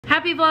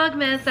Happy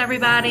Vlogmas,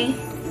 everybody.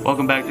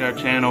 Welcome back to our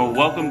channel.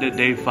 Welcome to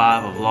day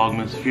 5 of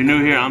Vlogmas. If you're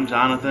new here, I'm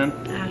Jonathan.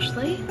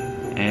 Ashley.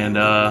 And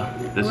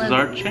this is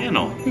our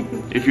channel.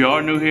 If you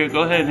are new here,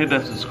 go ahead and hit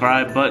that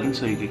subscribe button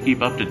so you can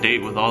keep up to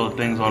date with all the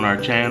things on our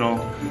channel.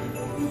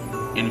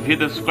 And if you hit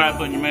the subscribe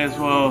button, you may as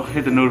well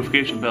hit the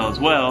notification bell as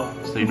well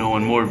so you know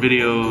when more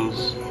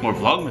videos, more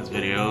Vlogmas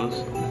videos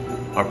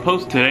are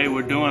posted. Today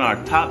we're doing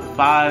our top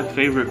 5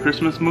 favorite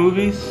Christmas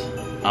movies.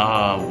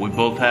 We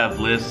both have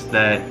lists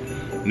that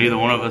neither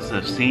one of us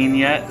have seen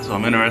yet, so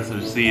I'm interested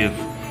to see if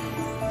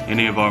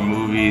any of our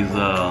movies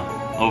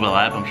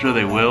overlap. I'm sure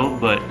they will,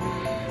 but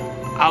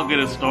I'll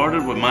get us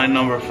started with my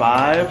number 5.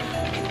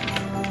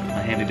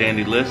 My handy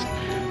dandy list.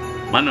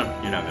 You're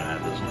not gonna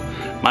have this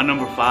one. My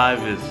number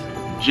 5 is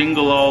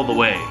Jingle All the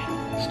Way,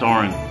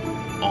 starring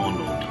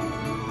Arnold.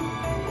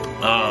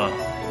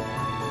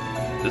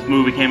 This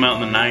movie came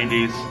out in the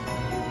 90s.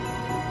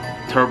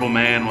 Turbo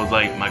Man was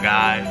like my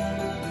guy.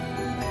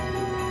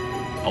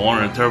 I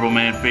wanted a Turbo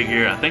Man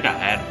figure. I think I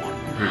had one,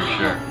 I'm pretty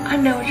sure. I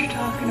know what you're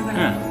talking about.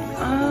 Yeah.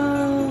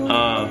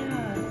 Oh.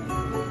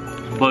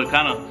 But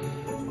kind of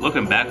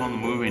looking back on the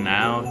movie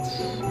now,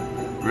 it's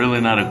really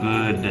not a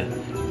good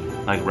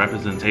like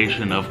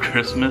representation of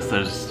Christmas.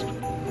 There's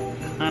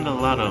kind of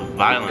a lot of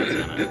violence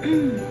in it.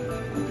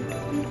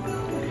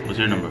 What's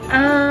your number 5?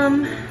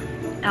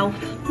 Elf.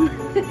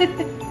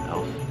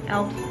 Elf.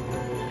 Elf.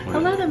 I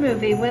love the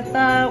movie with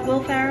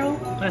Will Ferrell.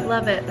 I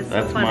love it. It's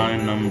that's so funny.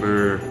 my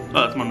number. Oh,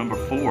 that's my number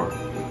 4.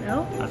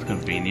 No. That's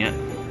convenient.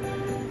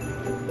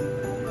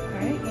 All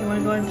right. You want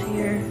to go into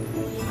your?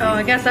 Oh,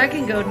 I guess I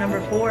can go to number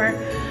 4.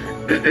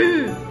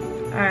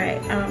 All right.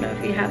 I don't know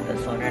if you have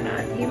this one or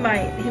not. He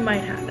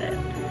might have it.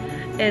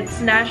 It's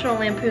National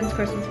Lampoon's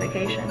Christmas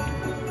Vacation.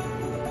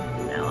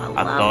 No,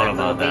 I thought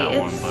about movie. that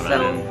one, It's but so, I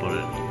didn't put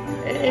it.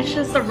 It's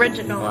just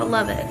original. I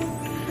love it.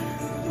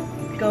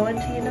 Go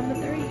into your number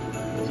 3.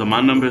 So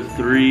my number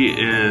 3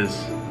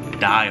 is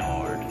Die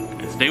Hard.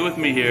 And stay with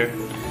me here.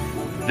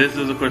 This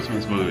is a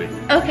Christmas movie.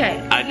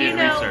 Okay. I did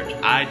research.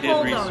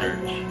 Hold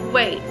on.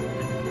 Wait.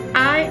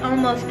 I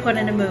almost put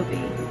in a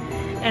movie.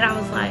 And I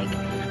was like,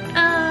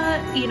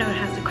 it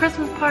has a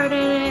Christmas part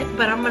in it,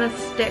 but I'm gonna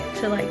stick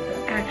to like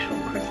the actual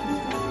Christmas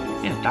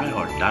movies. Yeah, Die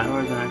Hard. Die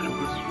Hard is an actual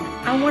Christmas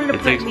movie. I wanted to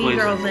put Mean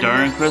Girls in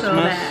there Christmas. so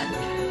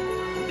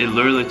bad. It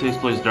literally takes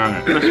place during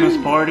a Christmas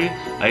party.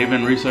 I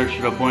even researched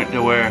to the point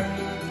to where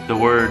the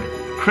word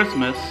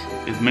Christmas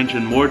is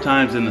mentioned more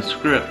times in the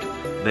script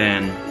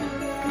than,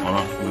 hold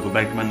on, let me go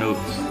back to my notes.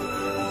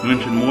 It's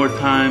mentioned more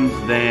times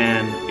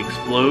than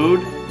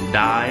explode,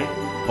 die,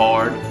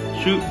 hard,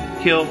 shoot,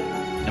 kill,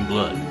 and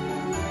blood.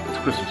 It's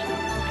a Christmas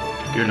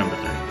movie. You're number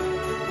 3.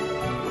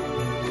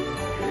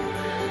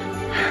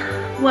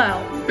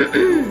 Well,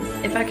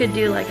 if I could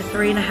do like a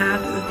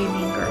 3.5, it would be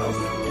Mean Girls.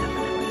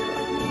 Definitely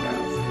Mean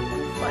Girls.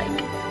 Like,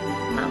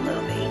 my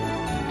movie.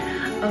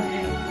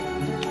 Okay.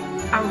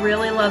 I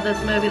really love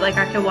this movie. Like,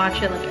 I could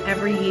watch it like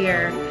every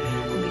year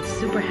and be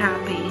super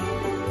happy.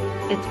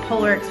 It's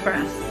Polar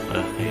Express.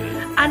 I hate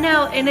it. I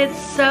know, and it's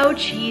so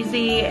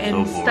cheesy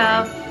and So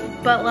stuff,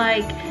 but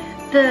like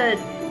the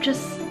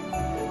just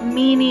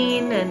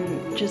meaning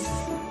and just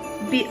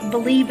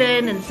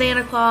believing in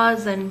Santa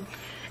Claus, and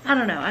I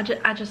don't know. I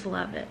just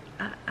love it.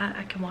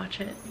 I can watch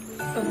it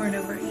over and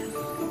over again.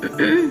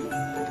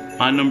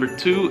 My number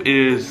 2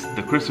 is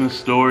The Christmas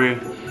Story.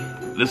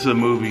 This is a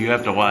movie you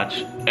have to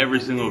watch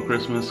every single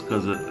Christmas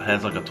because it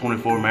has like a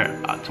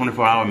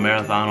 24-hour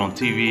marathon on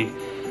TV.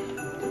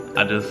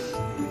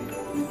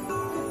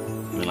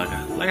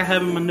 Like I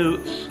have in my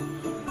notes.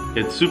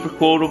 It's super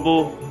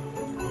quotable.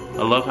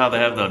 I love how they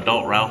have the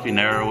adult Ralphie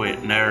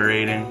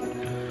narrating.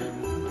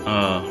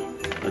 I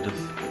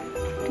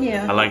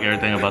like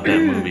everything about that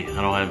movie.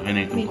 I don't have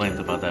any complaints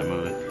about that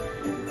movie.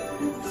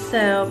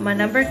 So my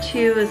number 2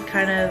 is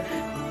kind of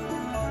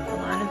a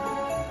lot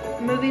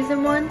of movies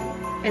in one.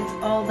 It's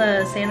all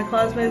the Santa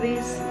Claus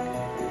movies.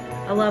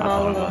 I love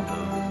all of them.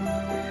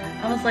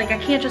 I was like, I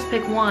can't just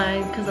pick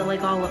one because I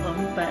like all of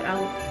them, but I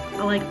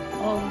like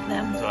all of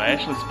them. So I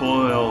actually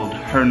spoiled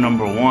her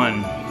number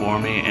 1 for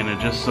me, and it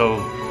just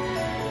so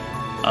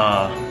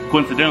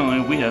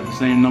coincidentally we have the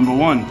same number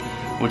 1,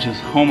 which is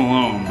Home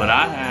Alone. But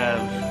I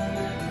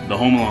have the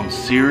Home Alone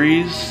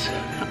series.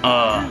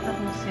 I have the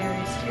whole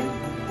series too.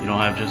 You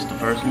don't have just the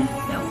first one?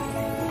 No.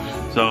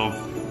 So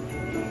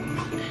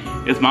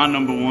it's my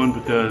number 1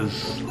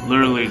 because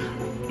literally,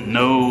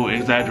 no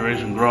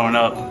exaggeration, growing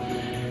up,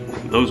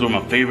 those were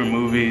my favorite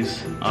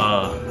movies.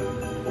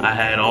 I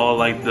had all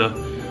like the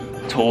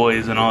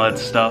toys and all that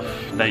stuff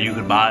that you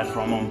could buy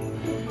from them.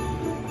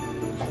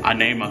 I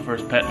named my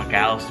first pet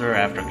McAllister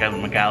after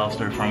Kevin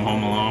McAllister from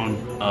Home Alone.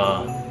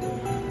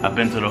 I've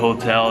been to the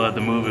hotel that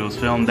the movie was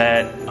filmed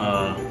at.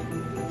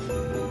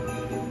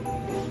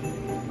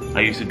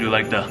 I used to do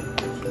like the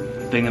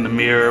thing in the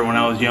mirror when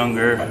I was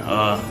younger.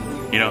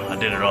 I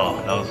did it all.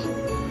 That was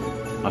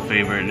my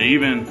favorite. And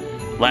even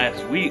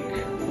last week,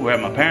 we were at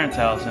my parents'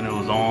 house and it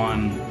was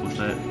on, what's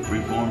that,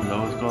 Freeform, is that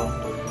what it's called?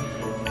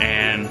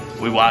 And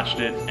we watched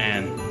it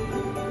and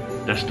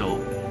they're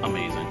still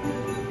amazing.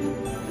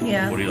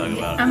 Yeah. What do you like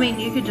about it? I mean,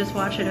 you could just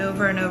watch it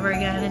over and over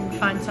again and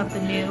find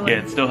something new. Yeah,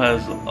 it still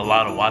has a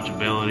lot of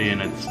watchability,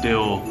 and it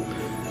still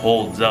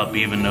holds up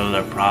even though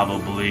they're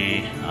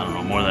probably, I don't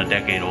know, more than a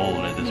decade old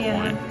at this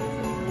point.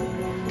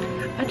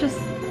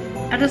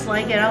 I just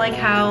like it. I like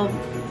how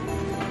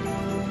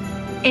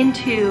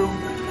into,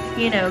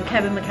 you know,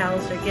 Kevin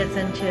McAllister gets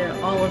into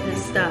all of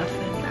his stuff,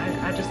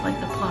 and I just like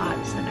the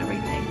plots and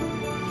everything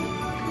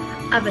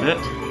of it.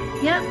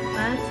 Yep,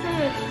 that's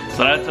it.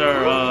 So that's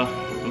our,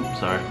 oops,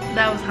 sorry.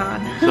 That was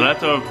Han. So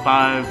that's our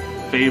 5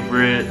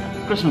 favorite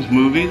Christmas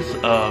movies.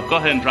 Go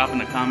ahead and drop in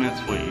the comments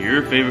what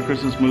your favorite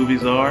Christmas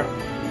movies are.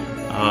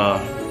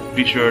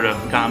 Be sure to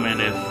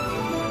comment if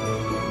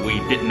we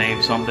didn't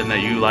name something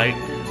that you like.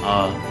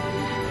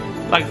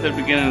 Like I said at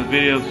the beginning of the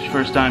video, if it's your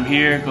first time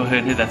here, go ahead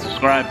and hit that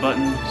subscribe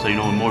button so you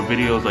know when more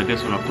videos like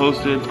this one are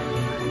posted.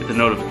 Hit the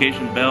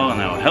notification bell, and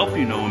that will help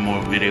you know when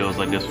more videos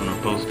like this one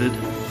are posted.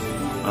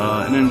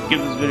 And then give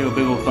this video a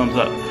big old thumbs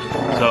up.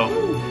 So,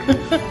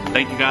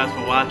 thank you guys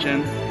for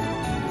watching.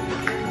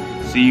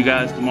 See you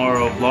guys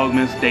tomorrow,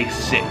 Vlogmas Day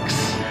 6.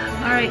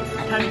 Alright,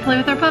 time to play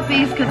with our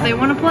puppies because they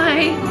want to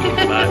play.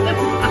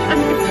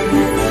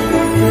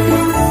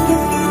 Bye.